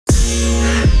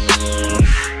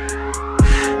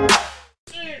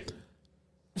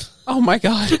Oh my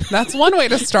God. That's one way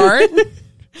to start.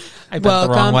 I bet the wrong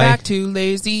Welcome way. back to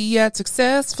Lazy Yet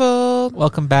Successful.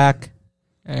 Welcome back.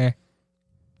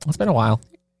 It's been a while.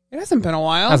 It hasn't been a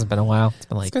while. Hasn't been a while. It's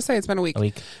been I was like going to say it's been a week. a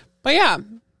week. But yeah,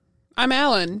 I'm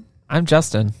Alan. I'm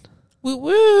Justin. Woot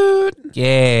woot.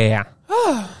 Yeah.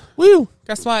 Woo.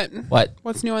 Guess what? What?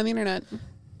 What's new on the internet?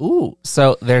 Ooh.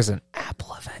 So there's an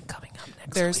Apple event coming up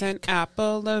next There's week. an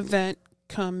Apple event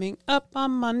coming up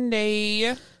on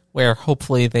Monday. Where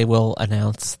hopefully they will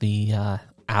announce the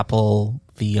Apple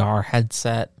VR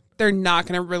headset. They're not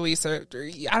going to release it.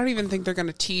 I don't even think they're going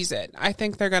to tease it. I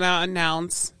think they're going to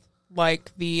announce like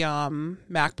the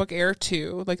MacBook Air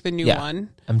 2, like the new one.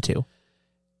 M2.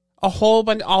 A whole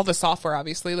bunch, all the software,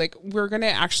 obviously. Like, we're going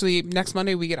to actually, next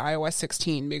Monday, we get iOS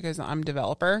 16 because I'm a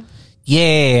developer.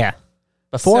 Yeah.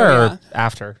 Before So, or yeah.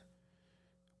 after?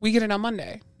 We get it on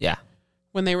Monday. Yeah.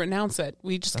 When they announce it,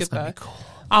 we just That's get gonna the... be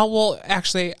cool.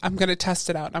 Actually, I'm going to test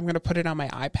it out. I'm going to put it on my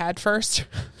iPad first.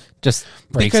 Just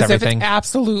breaks Because everything. if it's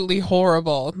absolutely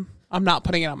horrible, I'm not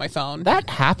putting it on my phone. That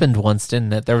happened once,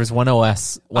 didn't it? There was one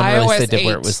release iOS they did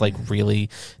where 8. it was like really...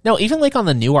 No, even like on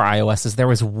the newer iOSs, there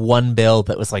was one build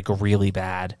that was like really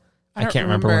bad. I don't can't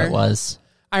remember what it remember. was.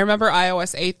 I remember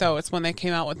iOS 8, though. It's when they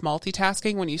came out with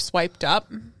multitasking. When you swiped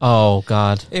up, Oh,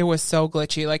 God. it was so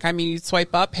glitchy. Like, I mean, you'd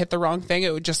swipe up, hit the wrong thing,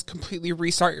 it would just completely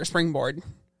restart your springboard.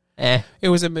 It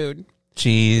was a mood.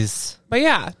 Jeez. But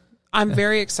yeah, I'm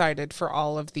very excited for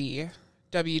all of the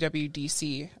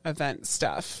WWDC event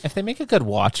stuff. If they make a good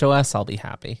watch OS, I'll be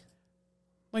happy.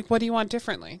 Like, what do you want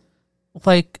differently?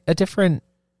 Like a different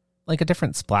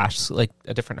splash, like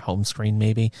a different home screen,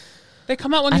 maybe. They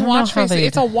come out with I new don't know watch how faces. they-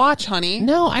 It's a watch, honey.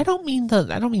 No, I don't mean that.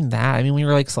 I mean, we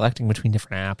were like selecting between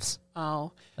different apps.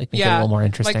 Oh, Like, make it a yeah. little more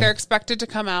interesting. Like, they're expected to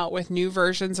come out with new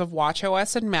versions of watch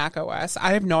OS and Mac OS.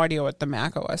 I have no idea what the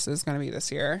Mac OS is going to be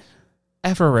this year.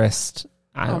 Everest.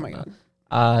 I Oh don't my know.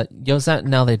 God. Yosemite.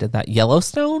 No, they did that.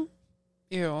 Yellowstone.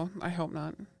 Ew, I hope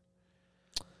not.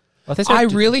 What they start I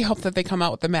do- really hope that they come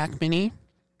out with the Mac Mini,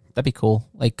 That'd be cool.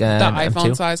 Like the an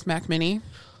iPhone M2. sized Mac Mini,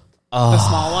 Oh, the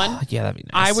small one. Yeah, that'd be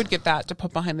nice. I would get that to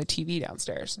put behind the TV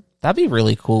downstairs. That'd be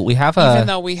really cool. We have Even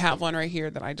though we have one right here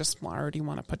that I just already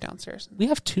want to put downstairs. we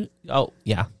have two. Oh,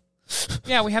 yeah.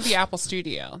 Yeah, we have the Apple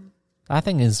Studio. That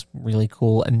thing is really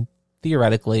cool. And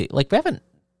theoretically, like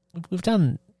we've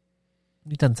done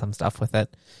some stuff with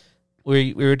it.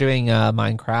 We were doing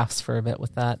Minecrafts for a bit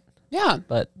with that, Yeah,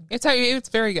 but it's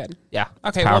very good. yeah.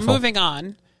 it's Okay, powerful. we're moving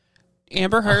on.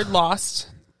 Amber Heard lost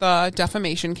the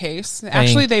defamation case.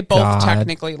 Actually, they both God.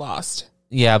 technically lost.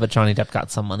 Yeah, but Johnny Depp got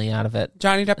some money out of it.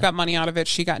 Johnny Depp got money out of it.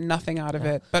 She got nothing out of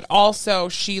it. But also,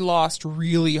 she lost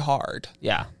really hard.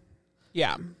 Yeah.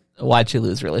 Yeah. Why'd she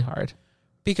lose really hard?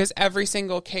 Because every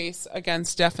single case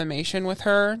against defamation with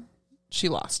her, she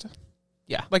lost.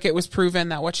 Yeah. Like, it was proven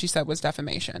that what she said was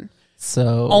defamation.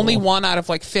 So Only one out of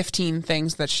like 15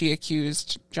 things that she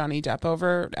accused Johnny Depp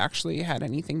over actually had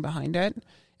anything behind it.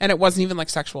 And it wasn't even like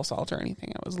sexual assault or anything.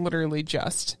 It was literally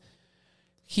just,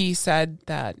 he said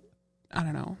that, I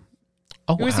don't know.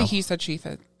 Oh, It was a wow. he said, she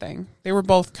said thing. They were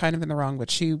both kind of in the wrong, but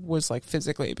she was like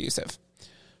physically abusive.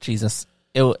 Jesus.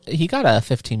 He got a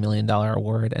 $15 million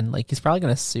award, and like he's probably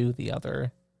going to sue the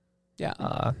other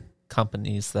Yeah.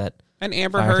 companies that And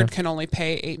Amber fired him. Heard can only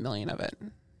pay $8 million of it.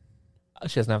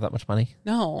 She doesn't have that much money.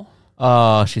 No.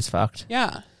 Oh, she's fucked.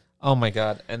 Yeah. Oh my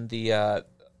God. And the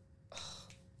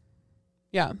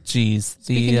Yeah. geez,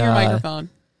 Speaking to your microphone.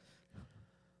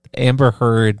 Amber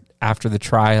Heard after the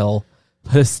trial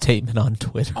put a statement on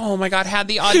Twitter. Oh my God, had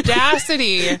the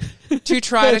audacity to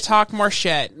try to talk more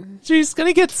shit. She's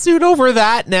gonna get sued over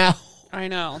that now. I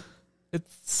know.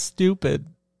 It's stupid.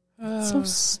 So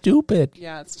stupid.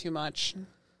 Yeah, it's too much.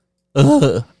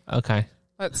 Ugh. Okay.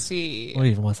 Let's see. What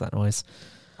even was that noise?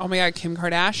 Oh my God, Kim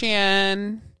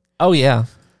Kardashian. Oh yeah.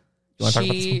 You want to talk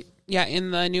about this one? Yeah,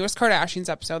 in the newest Kardashians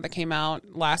episode that came out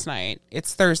last night,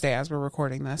 it's Thursday as we're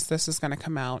recording this. This is going to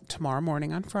come out tomorrow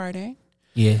morning on Friday.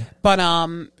 Yeah. But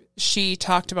she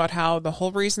talked about how the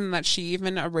whole reason that she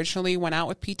even originally went out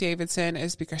with Pete Davidson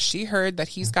is because she heard that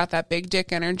he's got that big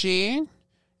dick energy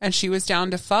and she was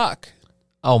down to fuck.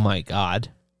 Oh my God.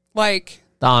 Like,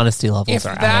 The honesty levels if are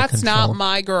out of that's control. not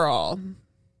my girl,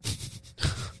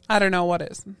 I don't know what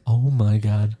is. Oh my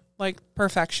God. Like,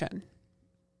 perfection.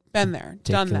 Been there,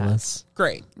 done that. Ridiculous.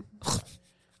 Great.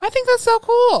 I think that's so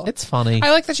cool. It's funny.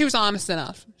 I like that she was honest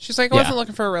enough. She's like, I Yeah. wasn't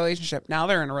looking for a relationship. Now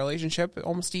they're in a relationship,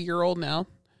 almost a year old now.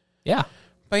 Yeah.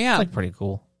 But yeah, It's like pretty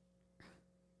cool.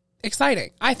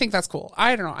 exciting. I think that's cool.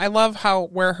 I don't know. I love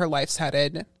where her life's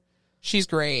headed. She's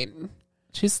great.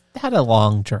 She's had a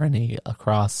long journey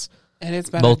across And it's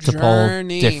been multiple a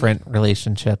journey. different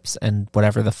relationships and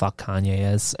whatever the fuck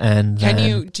Kanye is. And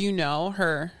do you know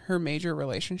her major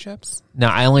relationships? No,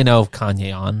 I only know of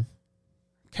Kanye on.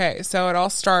 Okay, so it all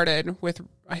started with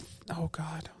oh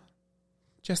God.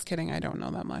 Just kidding, I don't know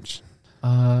that much.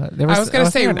 I was going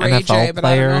to say an Ray NFL J, but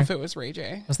I player. don't know if it was Ray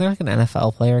J. Was there like an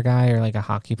NFL player guy or like a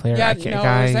hockey player Yeah, guy? no,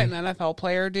 it was an NFL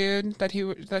player dude that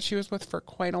she was with for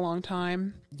quite a long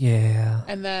time. Yeah.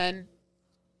 And then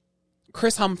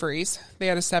Chris Humphries, they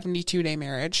had a 72-day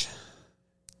marriage.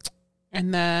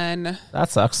 And then That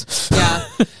sucks. yeah.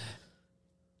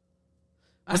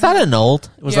 Was that annulled?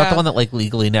 Was that Yeah. the one that like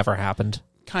legally never happened?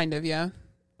 Kind of, yeah.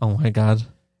 Oh my God.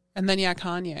 And then yeah,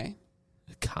 Kanye.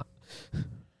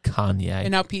 Kanye.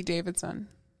 And now Pete Davidson.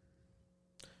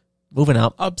 Moving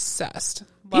up. Obsessed.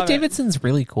 Pete Love it. Davidson's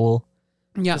really cool.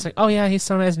 Yeah. It's like, oh yeah, he's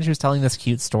so nice. And she was telling this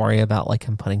cute story about like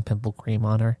him putting pimple cream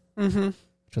on her, Mm-hmm.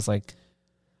 which was like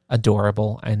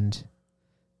adorable. And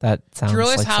that sounds Do you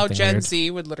realize like how something Gen weird.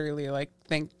 Z would literally like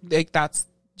think like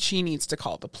she needs to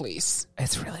call the police?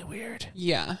 It's really weird.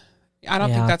 Yeah. I don't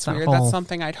Yeah, think that's that weird. whole- That's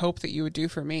something I'd hope that you would do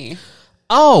for me.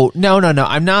 Oh, no.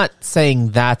 I'm not saying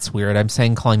that's weird. I'm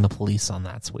saying calling the police on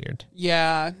that's weird.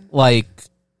 Yeah. Like,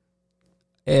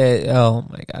 oh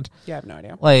my God. Yeah, I have no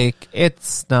idea. Like,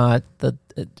 it's not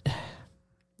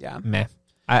Yeah. meh.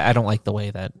 I don't like the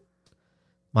way that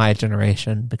my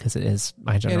generation, because it is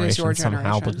my generation your somehow,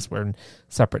 generation. because we're in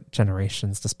separate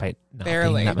generations despite not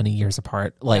Barely. being that many years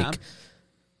apart. Like, Yeah.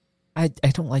 I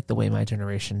don't like the way my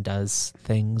generation does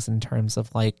things in terms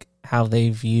of like how they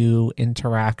view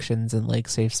interactions and like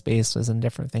safe spaces and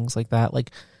different things like that.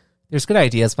 Like, there's good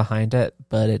ideas behind it,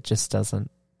 but it just doesn't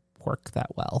work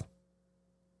that well.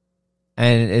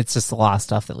 And it's just a lot of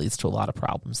stuff that leads to a lot of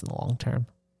problems in the long term.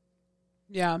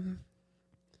 Yeah.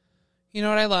 You know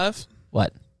what I love?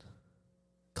 What?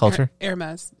 Culture?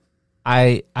 Hermes.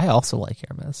 I also like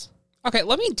Hermes. Okay,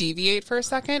 let me deviate for a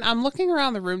second. I'm looking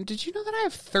around the room. Did you know that I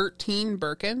have 13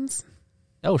 Birkins?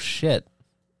 Oh shit.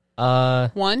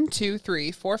 1, 2,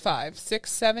 3, 4, 5,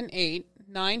 6, 7, 8,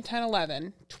 9, 10,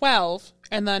 11, 12,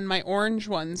 and then my orange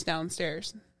ones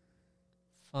downstairs.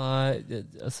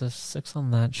 It's a 6 on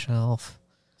that shelf.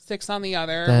 6 on the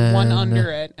other, Then- 1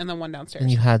 under it, and then 1 downstairs. And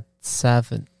you had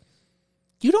 7.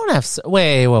 You don't have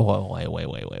wait.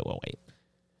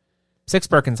 6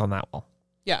 Birkins on that wall.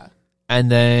 Yeah. And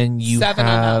then you 7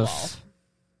 have on that wall.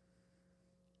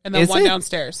 And then Is 1 it?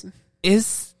 downstairs.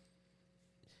 It's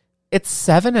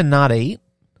 7 and not 8?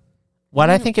 Why'd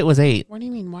I think it was 8? What do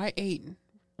you mean? Why 8?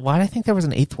 Why'd I think there was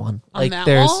an 8th one? On Like that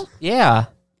there's wall? yeah.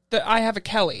 I have a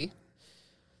Kelly.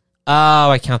 Oh,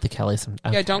 I count the Kelly some.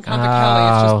 Okay. Yeah, don't count the Kelly.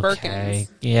 It's just Okay. Birkins.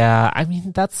 Yeah, I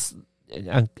mean that's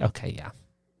okay. Yeah.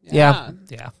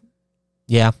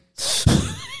 Yeah.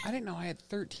 I didn't know I had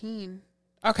 13.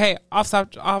 Okay, off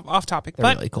topic. They're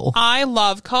but really cool. I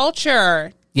love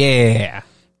culture. Yeah.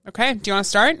 Okay, do you want to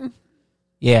start?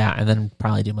 Yeah, and then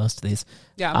probably do most of these.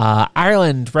 Yeah.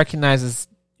 Ireland recognizes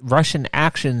Russian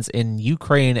actions in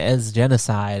Ukraine as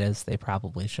genocide, as they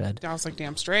probably should. I was like,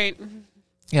 damn straight.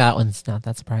 Yeah, that one's not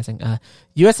that surprising.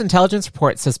 U.S. intelligence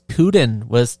report says Putin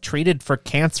was treated for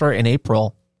cancer in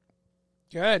April.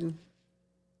 Good.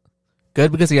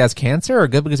 Good because he has cancer, or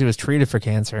good because he was treated for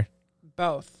cancer?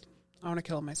 Both. I want to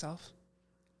kill myself.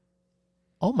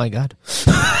 Oh my God.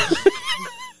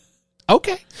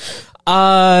 Okay.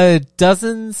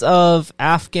 Dozens of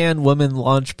Afghan women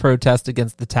launched protest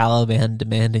against the Taliban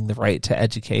demanding the right to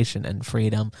education and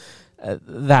freedom.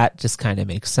 That just kind of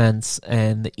makes sense.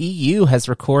 And the EU has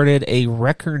recorded a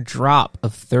record drop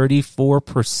of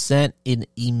 34% in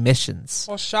emissions.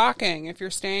 Well, shocking. If you're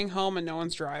staying home and no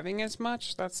one's driving as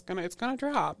much, it's gonna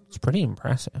drop. It's pretty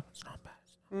impressive. It's not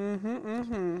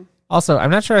bad. Also,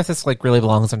 I'm not sure if this like really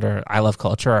belongs under I Love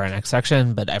Culture or our next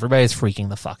section, but everybody's freaking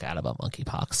the fuck out about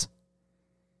monkeypox.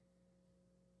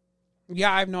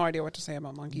 Yeah, I have no idea what to say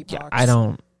about monkeypox. Yeah, I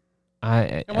don't.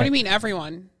 And what do you mean,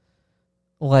 everyone?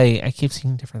 Like, I keep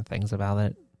seeing different things about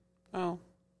it. Oh,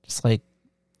 Just like,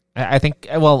 I think,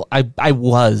 well, I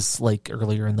was like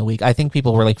earlier in the week. I think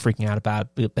people were like freaking out about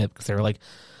it because they were like,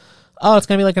 oh, it's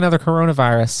going to be like another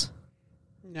coronavirus.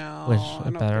 no. Which I it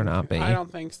don't better think- not be. I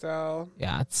don't think so.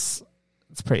 Yeah, it's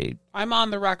pretty I'm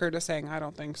on the record as saying I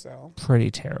don't think so.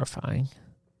 terrifying.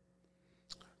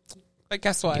 But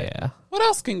guess what? Yeah. What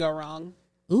else can go wrong?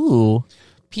 Ooh,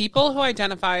 People who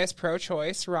identify as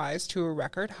pro-choice rise to a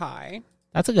record high.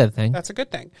 that's a good thing. That's a good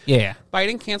thing. Yeah.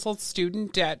 Biden canceled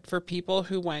student debt for people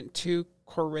who went to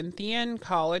Corinthian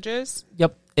colleges.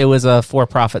 Yep. It was a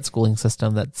for-profit schooling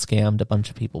system that scammed a bunch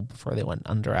of people before they went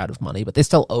out of money, but they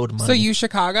still owed money. So you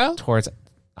Chicago? towards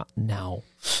no.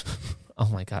 Oh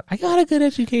my God. I got a good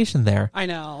education there. I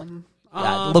know.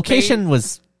 Location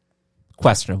was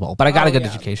questionable, but I got a good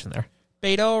education there.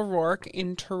 Beto O'Rourke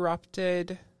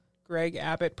interrupted Greg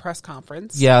Abbott press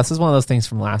conference. Yeah, this is one of those things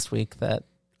from last week that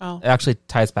it actually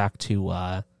ties back to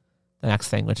the next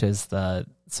thing, which is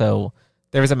so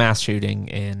there was a mass shooting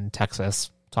in Texas.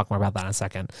 Talk more about that in a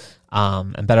second.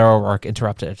 And Beto O'Rourke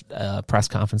interrupted a press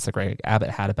conference that Greg Abbott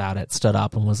had about it, stood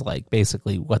up and was like,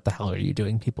 basically, what the hell are you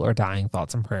doing? People are dying.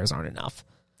 Thoughts and prayers aren't enough.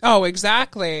 Oh,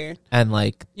 exactly. And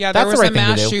like, yeah, there was a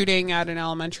mass shooting at an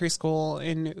elementary school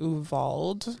in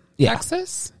Uvalde,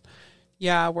 Texas.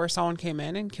 Yeah, where someone came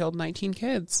in and killed 19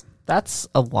 kids. That's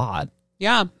a lot.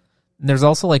 Yeah. And there's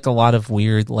also like a lot of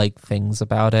weird like things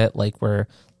about it, like where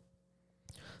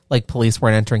like police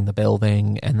weren't entering the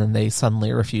building and then they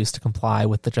suddenly refused to comply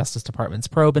with the Justice Department's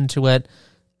probe into it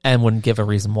and wouldn't give a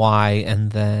reason why.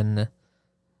 And then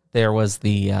there was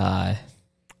there's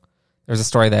a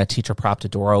story that a teacher propped a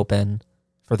door open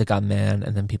for the gunman,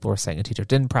 and then people were saying a teacher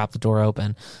didn't prop the door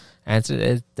open.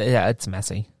 And it's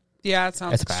messy. Yeah, it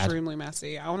sounds extremely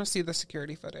messy. I want to see the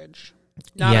security footage.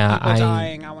 Not of people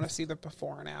dying. I want to see the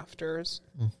before and afters.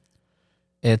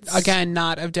 It's again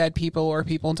not of dead people or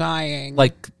people dying.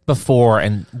 Like before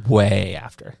and way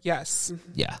after. Yes.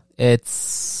 Yeah.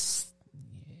 It's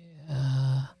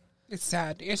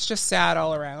sad. It's just sad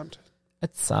all around.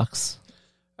 It sucks.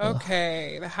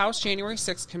 Okay. The House January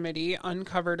 6th committee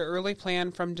uncovered early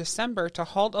plan from December to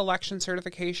halt election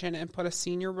certification and put a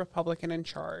senior Republican in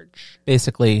charge.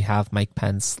 Basically have Mike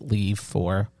Pence leave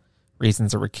for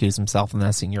reasons to recuse himself, and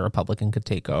that senior Republican could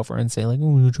take over and say like,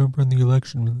 oh, Trump ran the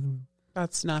election.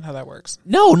 That's not how that works.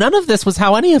 No, none of this was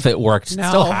how any of it worked. No, it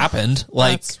still happened.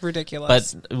 Like, that's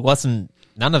ridiculous. But it wasn't,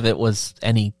 none of it was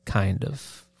any kind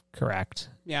of correct.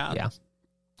 Yeah. Yeah.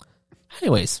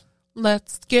 Anyways.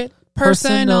 Let's get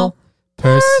personal.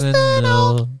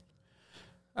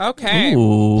 Okay.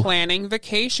 Ooh. Planning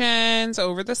vacations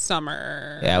over the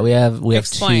summer. Yeah, we have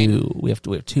two. We have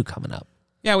two coming up.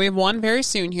 Yeah, we have one very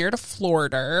soon here to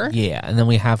Florida. Yeah, and then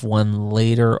we have one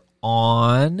later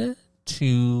on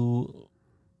to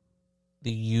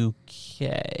the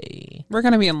UK. We're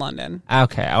going to be in London.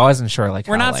 Okay, I wasn't sure. Like,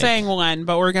 we're not saying when,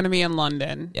 but we're going to be in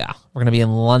London. Yeah, we're going to be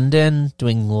in London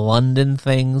doing London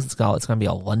things. It's going to be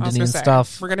all Londonian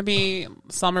stuff. We're going to be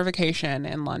summer vacation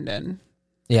in London.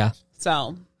 Yeah.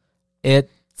 So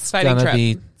it's going to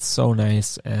be so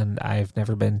nice, and I've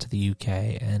never been to the UK,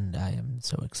 and I am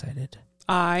so excited.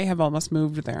 I have almost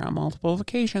moved there on multiple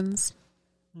vacations.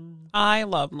 I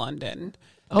love London.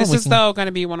 This is, though, going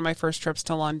to be one of my first trips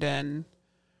to London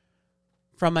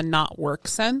from a not work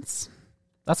sense.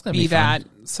 That's going to be fun.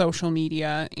 That social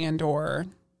media and or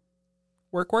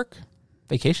work.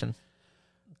 Vacation.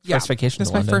 First vacation to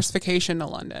London. This is my first vacation to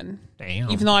London.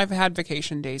 Damn. Even though I've had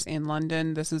vacation days in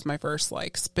London, this is my first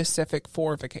like specific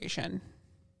for vacation.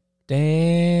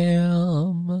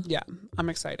 Damn. Yeah, I'm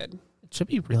excited. It should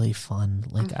be really fun.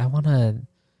 Like I want to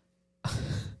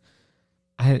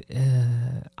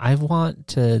I want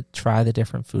to try the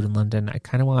different food in London. I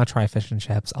kind of want to try fish and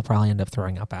chips. I'll probably end up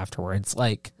throwing up afterwards.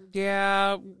 Like,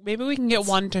 yeah, maybe we can get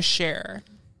one to share.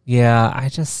 Yeah, I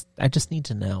just need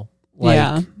to know.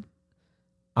 Like,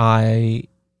 yeah.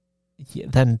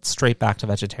 Then straight back to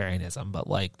vegetarianism, but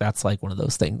like that's like one of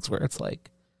those things where it's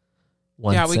like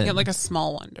we can get like a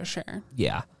small one to share.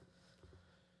 Yeah.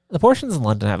 The portions in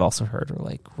London I've also heard are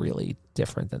like really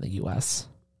different than the US.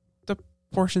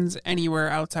 Portions anywhere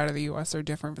outside of the U.S. are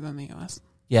different than the U.S.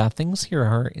 Yeah, things here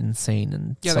are insane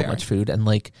and so much food. And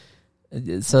like,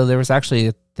 so there was actually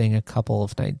a thing a couple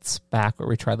of nights back where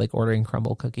we tried like ordering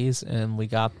crumble cookies and we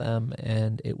got them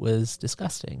and it was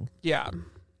disgusting. Yeah.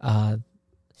 That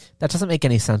doesn't make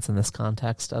any sense in this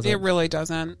context, does it? It really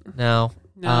doesn't. No.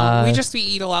 We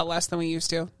eat a lot less than we used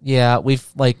to. Yeah, we've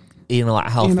like eaten a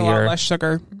lot healthier. Eaten a lot less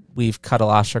sugar. We've cut a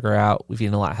lot of sugar out. We've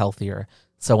eaten a lot healthier.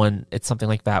 So when it's something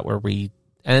like that where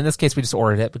and in this case, we just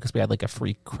ordered it because we had like a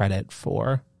free credit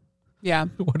for. Yeah.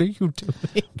 What are you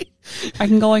doing? I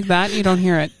can go like that and you don't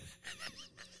hear it.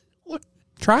 What?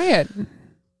 Try it.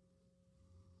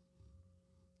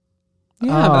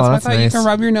 Yeah, that's why I thought nice. You can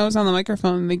rub your nose on the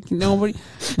microphone. Nobody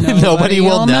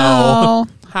will know.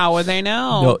 How would they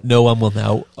know? No one will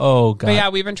know. Oh, God. But yeah,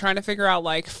 we've been trying to figure out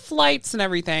like flights and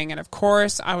everything. And of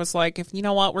course, I was like, if you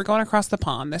know what, we're going across the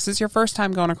pond. This is your first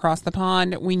time going across the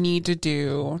pond. We need to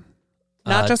do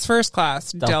not just first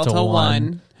class, Delta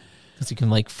One. Because you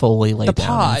can like fully lay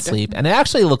down and sleep. And it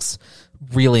actually looks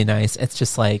really nice. It's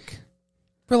just like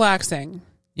relaxing.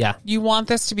 Yeah. You want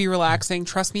this to be relaxing.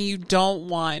 Trust me, you don't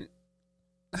want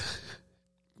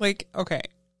like, okay.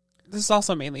 This is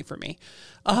also mainly for me.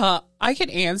 I get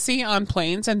antsy on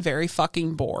planes and very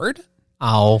fucking bored.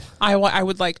 Oh, I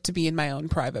would like to be in my own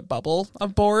private bubble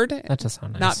of board, that does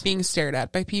sound nice. not being stared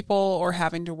at by people or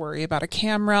having to worry about a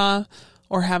camera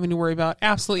or having to worry about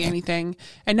absolutely anything.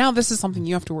 And now this is something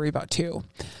you have to worry about too.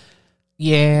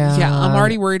 Yeah. Yeah, I'm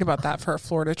already worried about that for a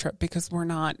Florida trip because we're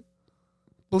not,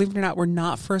 believe it or not, we're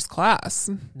not first class.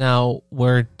 No,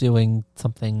 we're doing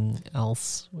something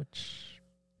else, which...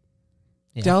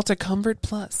 Yeah. Delta Comfort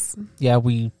Plus. Yeah,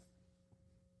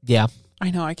 I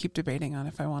know, I keep debating on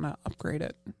if I want to upgrade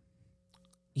it.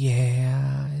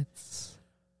 Yeah, it's...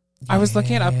 I was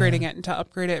looking at upgrading it and to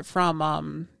upgrade it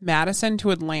from Madison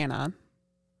to Atlanta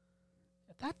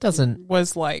That doesn't...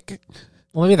 was like...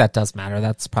 Well, maybe that does matter.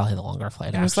 That's probably the longer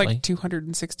flight, It was actually. like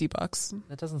 $260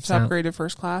 That doesn't to sound... upgrade to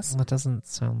first class. That doesn't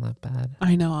sound that bad.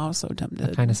 I know, I was so That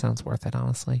tempted. kind of sounds worth it,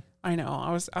 honestly. I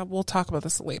know, we'll talk about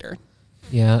this later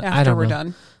Yeah, I after don't we're know.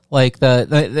 done. Like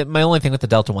my only thing with the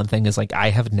Delta One thing is like I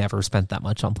have never spent that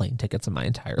much on plane tickets in my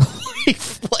entire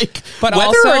life. Like, But whether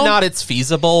also- or not it's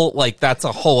feasible, like that's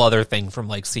a whole other thing from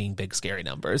like seeing big scary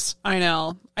numbers. I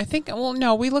know. I think, well,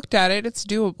 no, we looked at it. It's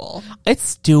doable.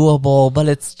 It's doable, but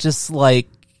it's just like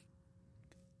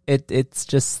it's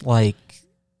just like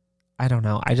I don't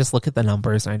know. I just look at the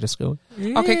numbers and I just go,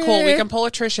 Okay, cool. We can pull a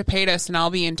Trisha Paytas and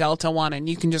I'll be in Delta One and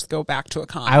you can just go back to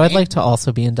economy. I would like to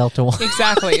also be in Delta One.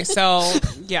 Exactly. So,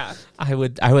 yeah. I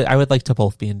would like to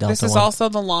both be in Delta This is One. also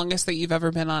the longest that you've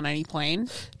ever been on any plane.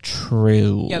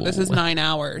 True. Yeah, this is 9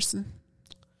 hours.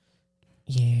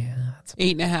 Yeah,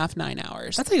 8.5, 9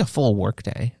 hours. that's like a full work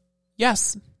day.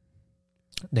 Yes.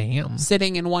 Damn.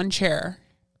 Sitting in one chair.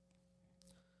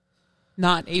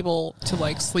 Not able to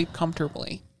like sleep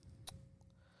comfortably.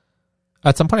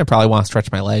 At some point, I probably want to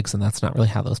stretch my legs, and that's not really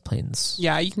how those planes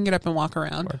Yeah, you can get up and walk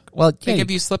around. work. Well, They yeah,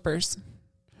 give you slippers.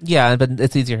 yeah, but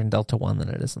it's easier in Delta One than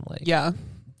it is in like. Yeah.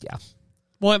 Yeah.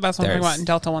 Well, that's what I'm talking There's- about. In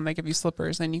Delta One, they give you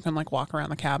slippers, and you can like walk around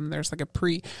the cabin. There's like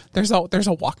there's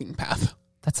a walking path.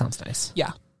 That sounds nice.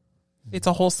 Yeah, it's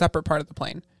a whole separate part of the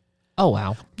plane. Oh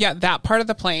wow. Yeah, that part of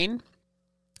the plane,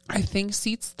 I think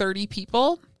seats 30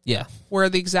 people, Yeah, where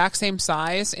the exact same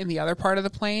size in the other part of the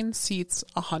plane seats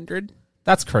 100.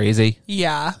 that's crazy.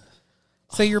 Yeah,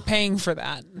 so you're paying for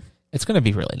that. It's gonna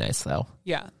be really nice though.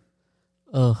 Yeah,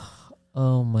 Ugh.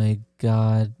 Oh my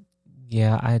god.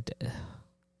 Yeah,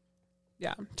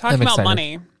 yeah. Talking I'm about excited.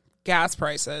 money, gas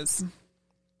prices.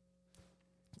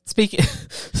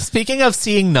 Speaking of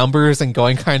seeing numbers and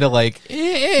going kind of like,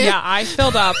 Yeah, I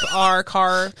filled up our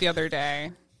car the other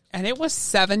day, and it was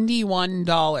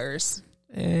 $71.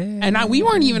 And we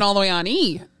weren't even all the way on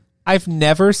E. I've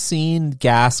never seen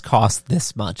gas cost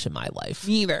this much in my life.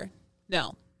 Neither.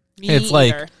 No. Me It's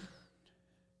like- either.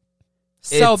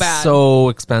 So It's bad. so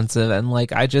expensive, and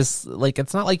like I just like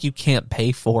it's not like you can't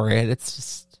pay for it. It's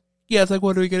just Yeah, it's like,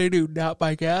 what are we going to do? Not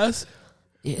buy gas?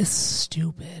 it's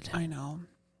stupid. I know.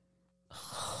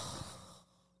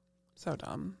 So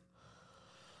dumb.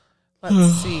 Let's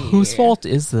see. Whose fault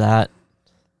is that?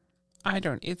 I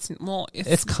don't. It's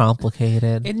It's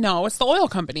complicated. no. It's the oil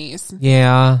companies.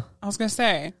 Yeah, I was gonna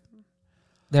say.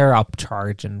 they're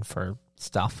upcharging for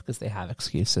stuff because they have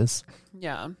excuses,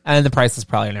 Yeah. and the prices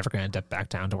probably are never going to dip back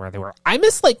down to where they were. I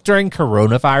miss like during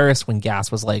coronavirus when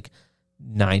gas was like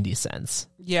 90 cents.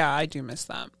 Yeah, I do miss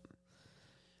that.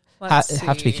 Let's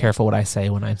Have to be see. careful what I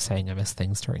say when I'm saying I miss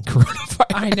things during coronavirus.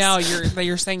 I know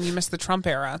you're saying you miss the Trump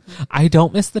era. I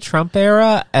don't miss the Trump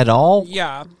era at all.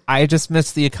 Yeah. I just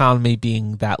miss the economy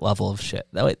being that level of shit.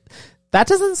 Though that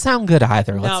doesn't sound good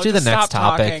either. Let's No, do the just next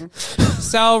stop topic. talking.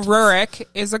 So Rurik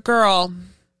is a girl.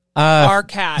 Uh, Our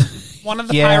cat. One of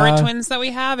the yeah. pirate twins that we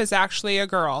have is actually a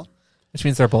girl. which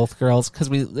means they're both girls because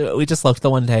we just looked the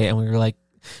one day and we were like,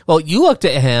 well, you looked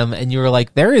at him and you were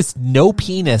like, there is no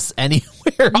penis anywhere.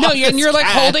 No, on and this you're like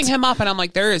cat. holding him up, and I'm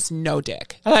like, there is no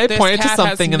dick. And I This pointed to cat has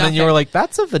something and then you were nothing. like,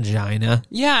 that's a vagina.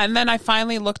 Yeah, and then I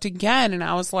finally looked again, and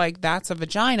I was like, that's a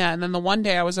vagina. And then the one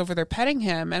day I was over there petting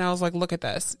him, and I was like, look at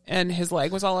this. And his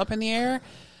leg was all up in the air.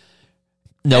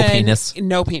 No And penis.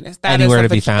 No penis. That Anywhere is a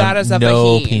to be vag- found. That is a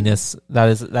no vagine. penis.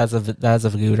 That's a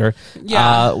vagooter.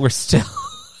 Yeah. We're still.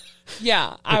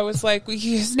 Yeah, I was like,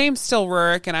 his name's still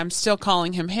Rurik, and I'm still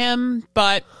calling him,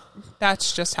 but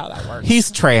that's just how that works.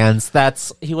 He's trans.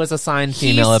 He was assigned he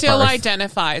female at still birth.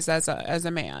 identifies as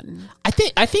a man. I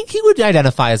think he would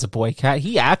identify as a boy cat.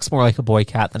 He acts more like a boy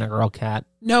cat than a girl cat.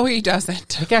 No, he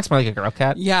doesn't. He acts more like a girl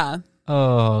cat. Yeah,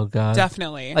 Oh god.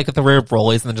 definitely. Like with the rear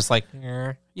rollies and then just like.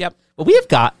 "Eh." Yep, Would we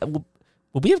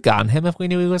have gotten him if we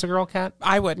knew he was a girl cat?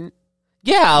 I wouldn't.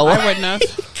 Yeah, I wouldn't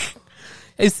have.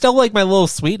 He's still like my little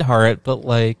sweetheart, but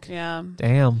like, Yeah.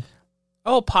 damn.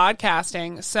 Oh,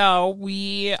 podcasting. So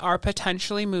we are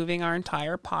potentially moving our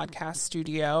entire podcast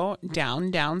studio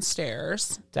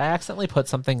downstairs. Did I accidentally put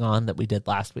something on that we did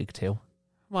last week too?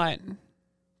 What?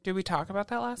 Did we talk about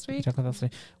that last week?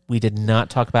 We did not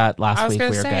talk about it last I was week.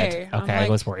 gonna We were say, good. Okay, I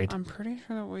was worried. I'm pretty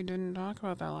sure that we didn't talk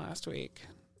about that last week.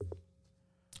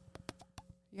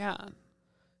 Yeah.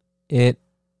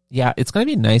 It's going to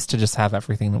be nice to just have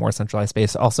everything in a more centralized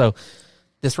space. Also,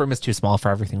 this room is too small for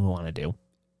everything we want to do.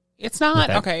 It's not.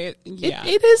 Okay. Okay. Yeah.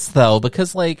 It is though,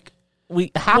 because like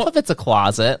half of it's a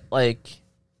closet. Like,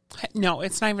 no,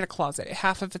 it's not even a closet.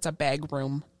 Half of it's a bag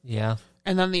room. yeah.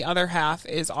 And then the other half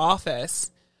is office.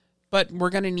 But we're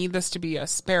going to need this to be a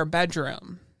spare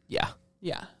bedroom. Yeah.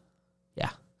 Yeah. Yeah.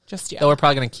 Just, yeah. So we're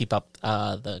probably going to keep up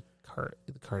the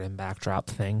curtain backdrop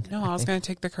thing. No, I was going to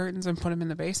take the curtains and put them in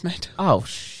the basement. Oh,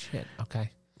 shit. Okay.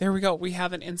 There we go. We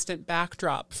have an instant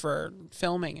backdrop for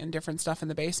filming and different stuff in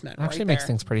the basement. Actually right makes there.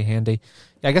 things pretty handy.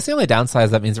 Yeah, I guess the only downside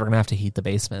is that means we're going to have to heat the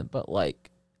basement, but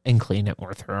and clean it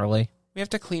more thoroughly. We have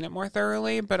to clean it more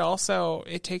thoroughly, but also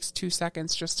it takes 2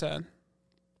 seconds just to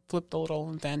flip the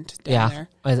little vent down there.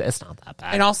 It's not that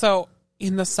bad. And also,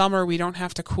 in the summer, we don't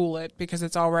have to cool it because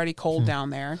it's already cold down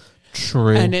there.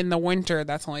 True. And in the winter,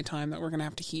 that's the only time that we're going to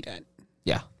have to heat it.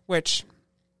 Yeah. Which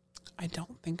I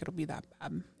don't think it'll be that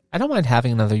bad. I don't mind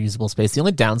having another usable space. The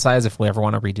only downside is if we ever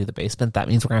want to redo the basement, that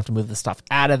means we're going to have to move the stuff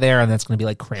out of there, and that's going to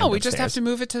be crammed. Oh, we just have upstairs. to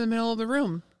move it to the middle of the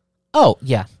room. Oh,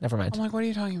 yeah. Never mind. I'm like, what are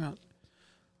you talking about?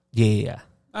 Yeah.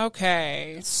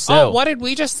 Okay. So- what did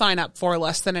we just sign up for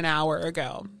less than an hour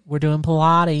ago? We're doing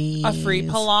Pilates. A free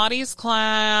Pilates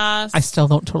class. I still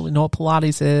don't totally know what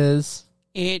Pilates is.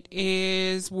 It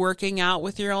is working out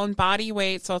with your own body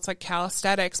weight, so it's like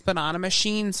calisthenics, but on a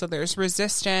machine, so there's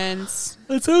resistance.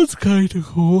 That sounds kind of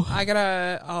cool.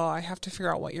 I have to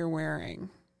figure out what you're wearing.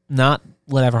 Not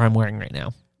whatever I'm wearing right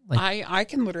now. I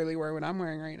can literally wear what I'm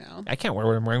wearing right now. I can't wear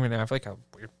what I'm wearing right now. I have a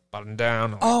weird button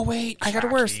down. Oh, wait. I got to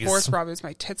wear a khakis. sports bra because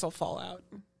my tits will fall out.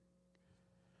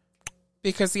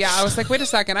 Because, I was like, wait a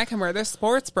second. I can wear this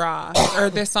sports bra or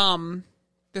this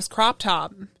crop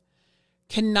top.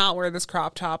 Cannot wear this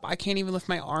crop top. I can't even lift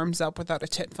my arms up without a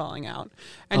tit falling out.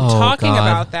 And talking God.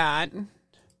 about that,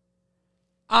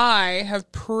 I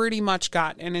have pretty much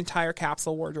got an entire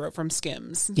capsule wardrobe from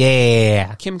Skims,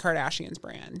 Yeah. Kim Kardashian's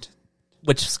brand.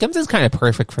 Which Skims is kind of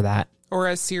perfect for that. Or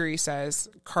as Siri says,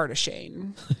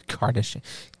 Kardashian. Kardashian.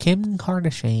 Kim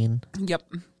Kardashian. Yep.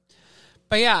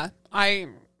 But yeah, I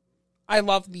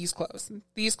love these clothes.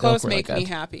 These clothes really make me good.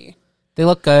 happy. They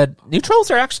look good.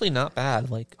 Neutrals are actually not bad.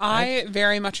 I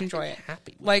very much enjoy it.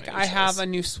 happy with my I have neutrals. a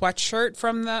new sweatshirt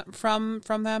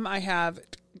from them. I have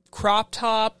crop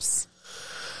tops.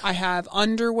 I have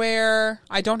underwear.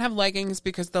 I don't have leggings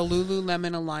because the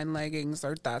Lululemon Align leggings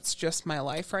that's just my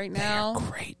life right now. They're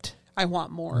great. I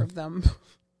want more of them.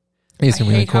 It's I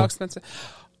really hate cool. how expensive.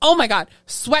 Oh my God.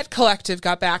 Sweat Collective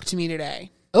got back to me today.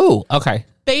 Oh, okay.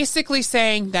 Basically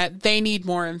saying that they need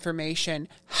more information.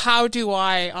 How do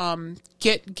I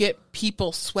get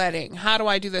people sweating? How do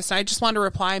I do this? And I just want to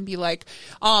reply and be like,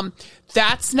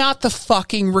 that's not the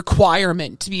fucking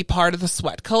requirement to be part of the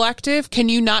Sweat Collective. Can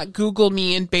you not Google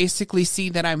me and basically see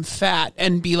that I'm fat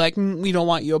and be like, we don't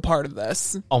want you a part of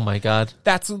this? Oh my God.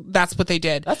 That's what they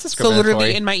did. That's So discriminatory.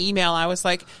 literally in my email, I was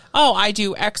like, oh, I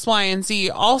do X, Y, and Z.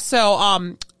 Also,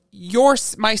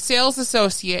 my sales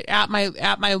associate at my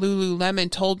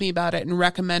Lululemon told me about it and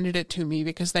recommended it to me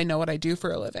because they know what I do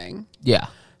for a living. Yeah.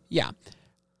 Yeah.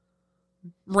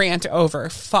 Rant over.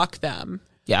 Fuck them.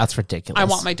 Yeah, that's ridiculous. I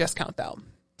want my discount though.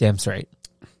 Damn straight.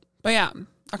 But yeah.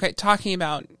 Okay. Talking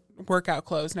about workout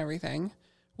clothes and everything.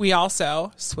 We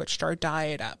also switched our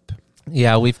diet up.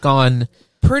 Yeah, we've gone,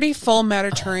 Pretty full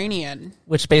Mediterranean.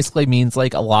 which basically means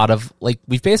a lot of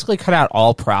we've basically cut out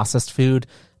all processed food.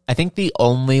 I think the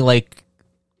only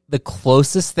the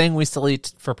closest thing we still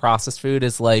eat for processed food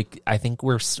is I think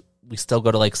we still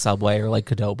go to Subway or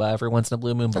Qdoba every once in a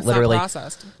blue moon, but That's literally not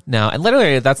processed. no, and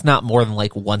literally that's not more than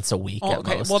once a week Oh, at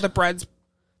okay. most. Well, the bread's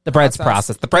the bread's processed,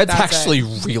 processed. The but bread's that's actually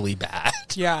really bad.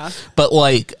 yeah. But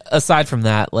aside from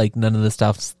that, none of the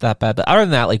stuff's that bad. But other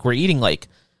than that, we're eating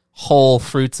whole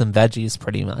fruits and veggies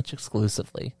pretty much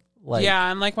exclusively.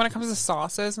 Yeah, and when it comes to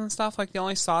sauces and stuff, the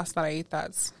only sauce that I eat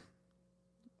that's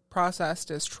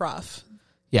processed is truff.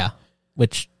 Yeah,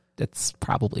 which it's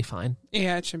probably fine.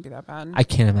 Yeah, it shouldn't be that bad. I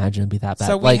can't imagine it'd be that bad.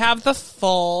 So we have the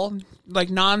full,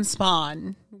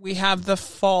 non-spawn. We have the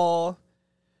full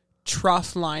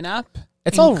truff lineup.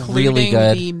 It's all really including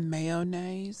good. The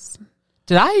mayonnaise.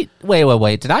 Did I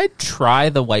wait? Did I try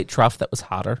the white truff that was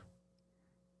hotter?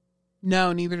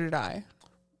 No, neither did I.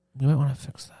 You might want to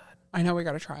fix that. I know we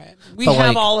got to try it. We But,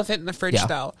 have all of it in the fridge yeah.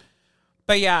 though.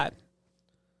 But yeah,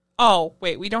 Oh,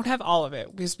 wait, we don't have all of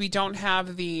it because we don't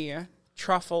have the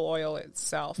truffle oil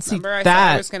itself. See, Remember I said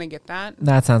I was going to get that?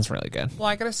 That sounds really good. Well,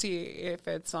 I got to see if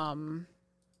it's Truff,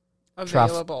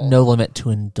 available. no limit to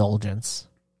indulgence.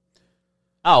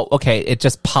 Oh, okay. It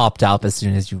just popped up as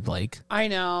soon as you I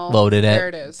know. loaded it. There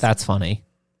it is. That's funny.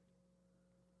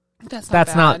 That's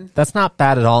That's not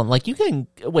bad at all. Like you can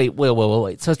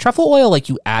wait. So truffle oil, like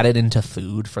you add it into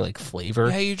food for like flavor.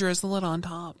 Yeah, you drizzle it on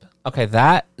top. Okay,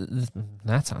 that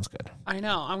sounds good. I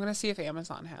know. I'm going to see if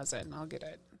Amazon has it and I'll get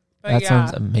it. But That yeah.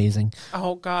 sounds amazing.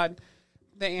 Oh God,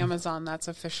 the Amazon that's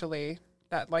officially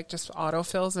that like just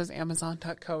autofills is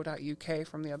Amazon.co.uk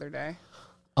from the other day.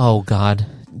 Oh God,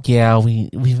 yeah.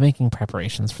 We're making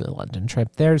preparations for the London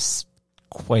trip. There's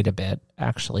quite a bit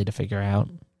actually to figure out.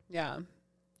 Yeah.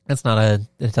 It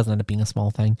doesn't end up being a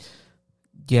small thing.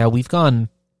 Yeah, we've gone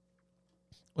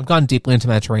deeply into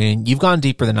Mediterranean. You've gone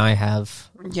deeper than I have.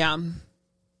 Yeah.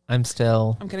 I'm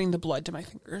getting the blood to my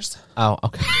fingers. Oh,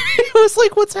 okay. It was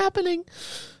like, what's happening?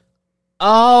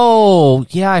 Oh,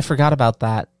 yeah, I forgot about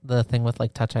that. The thing with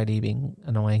like Touch ID being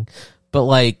annoying. But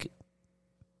like,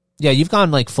 yeah, you've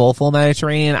gone like full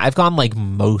Mediterranean. I've gone like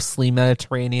mostly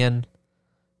Mediterranean,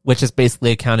 which is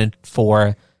basically accounted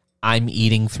for I'm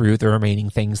eating through the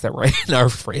remaining things that were in our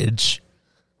fridge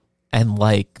and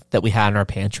like that we had in our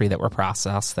pantry that were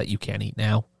processed that you can't eat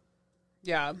now.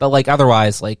 Yeah. But like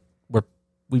otherwise, like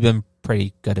we've been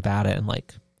pretty good about it and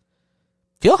like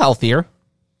feel healthier.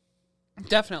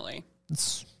 Definitely.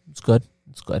 It's good.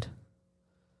 It's good.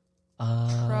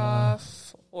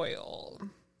 Truff oil.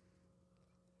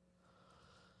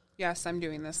 Yes, I'm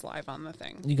doing this live on the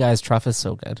thing. You guys, truff is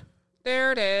so good.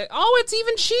 There it is. Oh, it's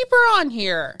even cheaper on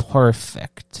here.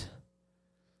 Perfect.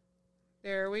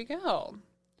 There we go.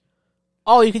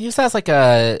 Oh, you could use that as like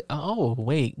oh,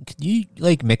 wait. Could you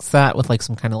like mix that with like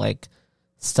some kind of like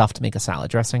stuff to make a salad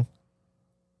dressing?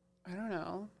 I don't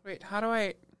know. Wait, how do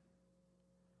I...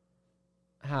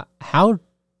 How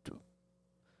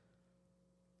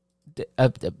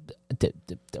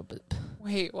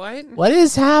Wait, what? what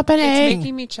is happening? It's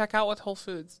making me check out with Whole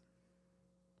Foods.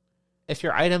 If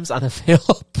your item's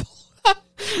unavailable,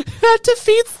 that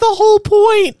defeats the whole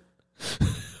point.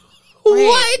 Wait,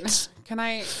 What? Can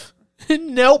I...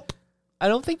 Nope. I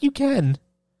don't think you can.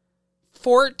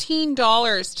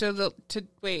 $14 to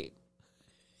wait.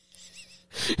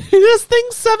 This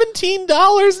thing's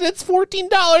 $17 and it's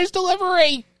 $14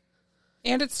 delivery.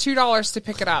 And it's $2 to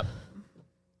pick it up.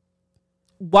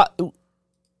 What?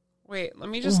 Wait, let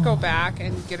me just go back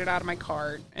and get it out of my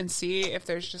cart and see if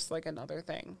there's just like another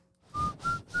thing.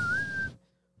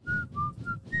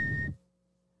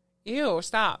 Ew,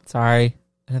 stop. Sorry.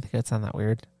 I don't think it sound that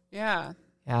weird. Yeah.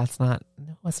 Yeah, it's not.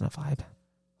 No, it's not a vibe.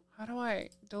 How do I...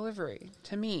 Delivery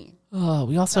to me. Oh,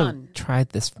 we also Done. tried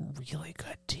this really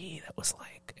good tea that was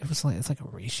like, it's like a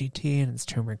reishi tea and it's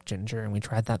turmeric ginger, and we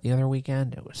tried that the other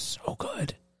weekend. It was so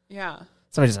good. Yeah.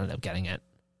 So I just ended up getting it,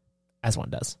 as one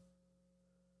does.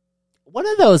 One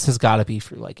of those has got to be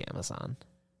through like Amazon.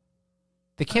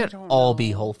 They can't don't all know.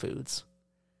 be Whole Foods.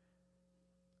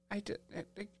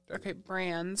 Okay,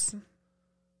 brands.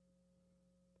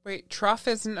 Wait, Truff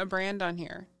isn't a brand on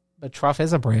here. But Truff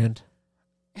is a brand.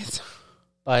 It's...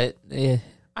 But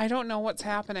I don't know what's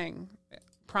happening.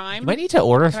 Prime? you might need to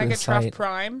order Can I through the get Truff site.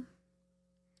 Prime?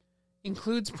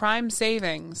 Includes Prime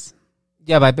savings.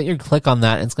 Yeah, but I bet you click on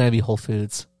that and it's going to be Whole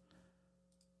Foods.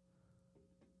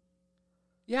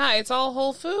 Yeah, it's all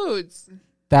Whole Foods.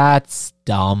 That's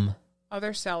dumb.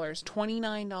 Other sellers,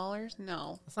 $29?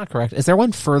 No. That's not correct. Is there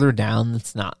one further down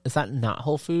that's not? Is that not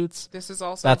Whole Foods? This is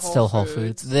also That's still Whole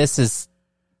Foods. This is...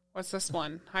 What's this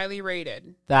one? Highly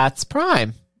rated. That's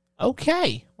Prime.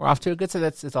 Okay. We're off to a good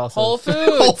start. It's also Whole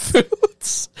Foods. Whole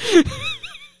Foods.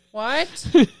 What?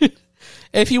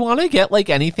 If you want to get like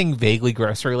anything vaguely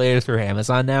grocery related through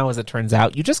Amazon now, as it turns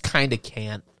out, you just kind of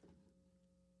can't.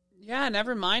 Yeah,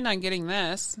 never mind on getting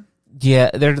this.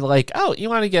 Yeah, they're like, oh, you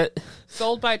want to get...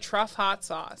 Sold by Truff Hot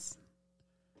Sauce.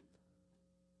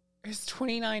 It's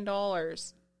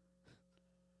 $29.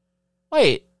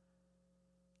 Wait.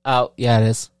 Oh, yeah, it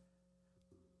is.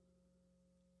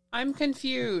 I'm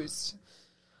confused.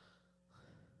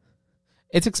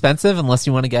 It's expensive unless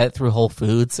you want to get it through Whole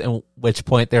Foods, at which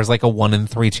point there's like a 1 in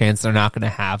 3 chance they're not going to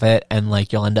have it, and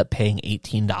like you'll end up paying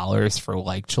 $18 for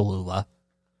like Cholula.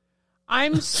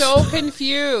 I'm so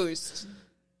confused.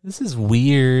 This is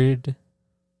weird.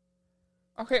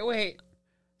 Okay, wait.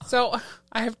 So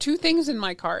I have two things in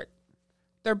my cart.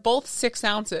 They're both 6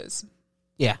 ounces.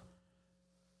 Yeah.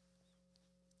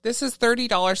 This is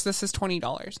 $30. This is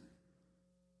 $20.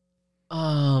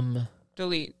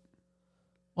 Delete.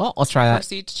 Well, let's try that.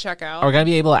 Proceed to checkout. Are we going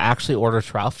to be able to actually order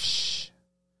Truff? Shh.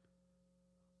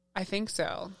 I think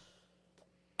so.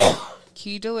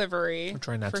 Key delivery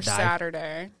trying not for to die.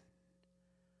 Saturday.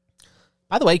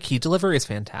 By the way, key delivery is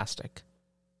fantastic.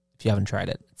 If you haven't tried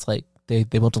it, it's like they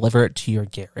will deliver it to your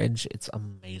garage. It's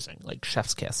amazing, like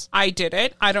chef's kiss. I did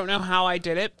it. I don't know how I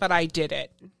did it, but I did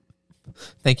it.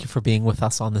 Thank you for being with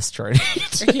us on this journey.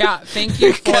 Yeah, thank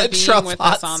you for Get being truff with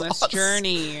hot us on this sauce.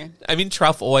 journey. I mean,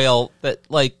 truff oil. That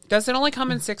like Does it only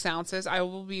come in 6 ounces? I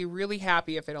will be really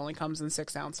happy if it only comes in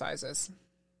 6 ounce sizes.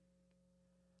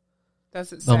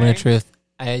 Does it say? moment of truth.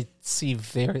 I see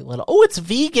very little. Oh, it's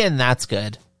vegan. That's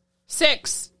good.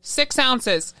 6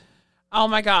 ounces. Oh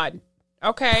my God.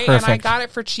 Okay. And I Perfect. got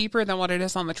it for cheaper than what it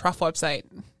is on the Truff website.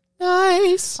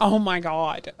 Nice. Oh my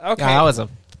God. Okay. Yeah, that was a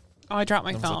I dropped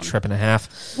my phone. trip and a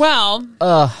half. Well,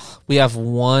 We have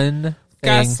one thing.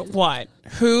 guess what?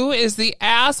 Who is the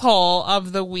asshole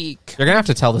of the week? You're gonna have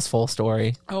to tell this full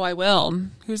story. Oh, I will.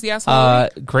 Who's the asshole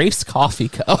of the week? Grace Coffee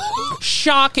Co.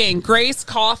 Shocking. Grace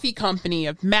Coffee Company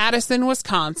of Madison,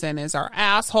 Wisconsin is our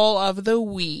asshole of the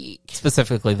week.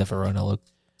 Specifically the Verona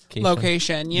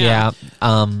Location. Yeah.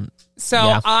 So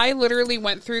yeah. I literally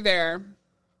went through there,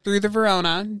 through the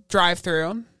Verona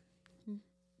drive-through,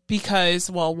 because,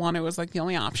 well, one, it was like the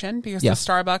only option, because Yeah. the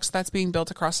Starbucks that's being built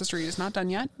across the street is not done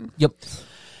yet. Yep.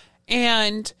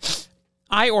 And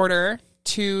I order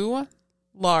 2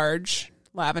 large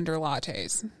lavender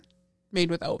lattes made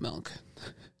with oat milk.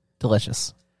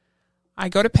 Delicious. I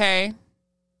go to pay.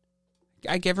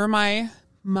 I give her my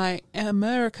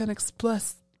American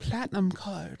Express Platinum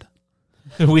card.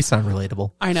 We sound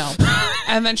relatable. I know.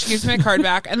 And then she gives me my card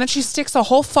back, and then she sticks a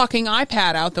whole fucking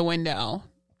iPad out the window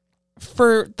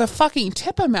for the fucking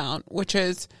tip amount, which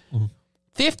is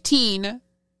 15,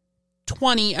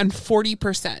 20, and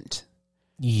 40%.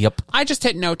 Yep. I just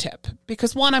hit no tip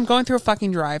because, 1, I'm going through a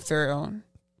fucking drive-through.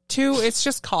 2, it's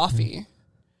just coffee.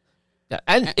 Yeah,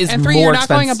 and 3, more you're not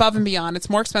going expensive- above and beyond. It's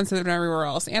more expensive than everywhere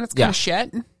else, and it's kind of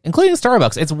shit. including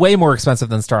Starbucks. It's way more expensive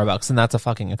than Starbucks, and that's a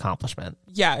fucking accomplishment.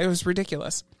 Yeah, it was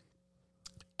ridiculous.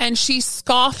 And she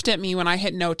scoffed at me when I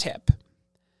hit no tip.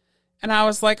 And I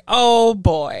was like, oh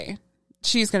boy,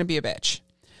 she's going to be a bitch.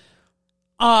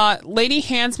 Lady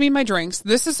hands me my drinks.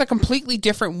 This is a completely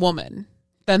different woman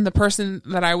than the person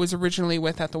that I was originally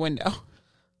with at the window.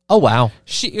 Oh, wow.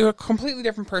 She, a completely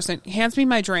different person, hands me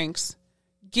my drinks,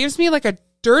 gives me like a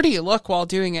dirty look while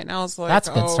doing it. And I was like, That's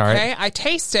a good start. okay. I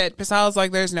taste it because I was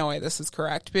like, there's no way this is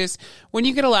correct. Because when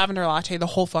you get a lavender latte, the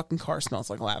whole fucking car smells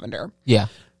like lavender. Yeah.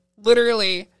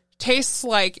 Literally tastes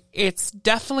like it's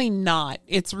definitely not.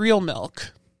 It's real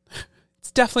milk.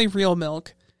 It's definitely real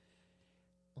milk.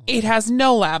 It has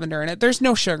no lavender in it. There's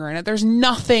no sugar in it. There's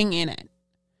nothing in it.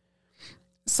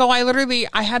 So I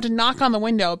had to knock on the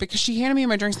window because she handed me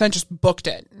my drinks and then just booked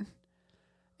it.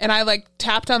 And I like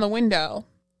tapped on the window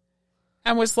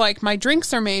and was like, my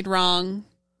drinks are made wrong.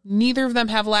 Neither of them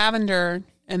have lavender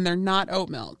and they're not oat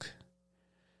milk.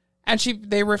 And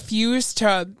they refused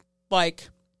to like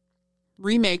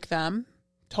remake them,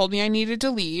 told me I needed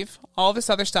to leave, all this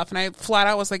other stuff. And I flat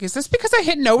out was like, is this because I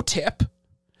hit no tip?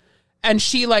 And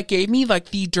she like gave me like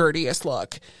the dirtiest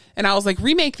look. And I was like,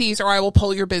 remake these or I will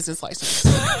pull your business license.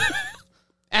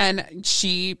 And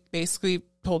she basically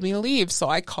told me to leave. So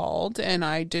I called and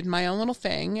I did my own little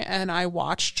thing and I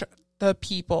watched the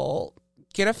people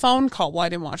get a phone call. Well, I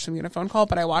didn't watch them get a phone call,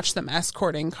 but I watched them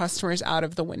escorting customers out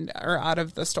of the window or out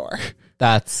of the store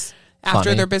That's after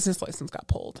funny. their business license got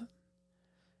pulled.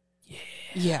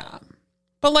 Yeah.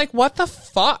 But like, what the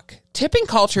fuck? Tipping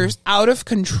culture's out of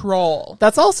control.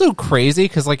 That's also crazy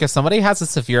because, like, if somebody has a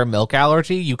severe milk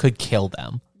allergy, you could kill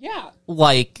them. Yeah.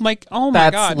 Like, Oh my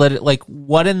that's God. like,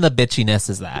 what in the bitchiness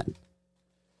is that?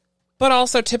 But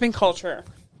also tipping culture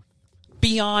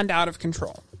beyond out of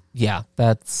control. Yeah,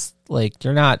 that's like,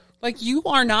 you're not. Like, you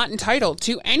are not entitled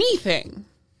to anything.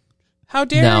 How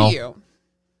dare No. you?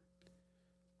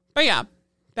 But yeah,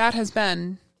 that has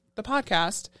been the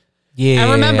podcast. Yeah.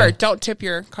 And remember, don't tip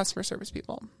your customer service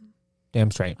people. Damn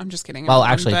straight. I'm just kidding. Well,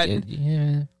 everyone, actually, but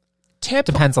yeah, tip.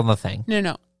 depends on the thing.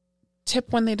 No.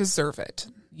 Tip when they deserve it.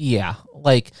 Yeah,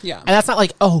 like, Yeah. and that's not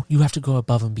like, oh, you have to go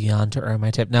above and beyond to earn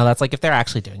my tip. No, that's like if they're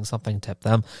actually doing something, tip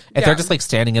them. If Yeah. they're just like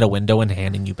standing at a window and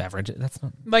handing you beverage, that's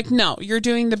not. Like, no, you're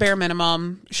doing the bare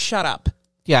minimum. Shut up.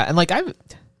 Yeah, and like I don't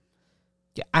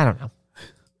know.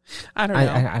 I don't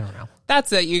know. I don't know.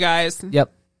 That's it, you guys. Yep,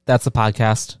 that's the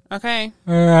podcast. Okay.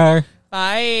 All right.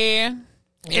 Bye.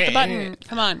 Hit the button.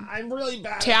 Come on. I'm really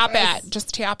bad. Tap it.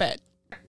 Just tap it.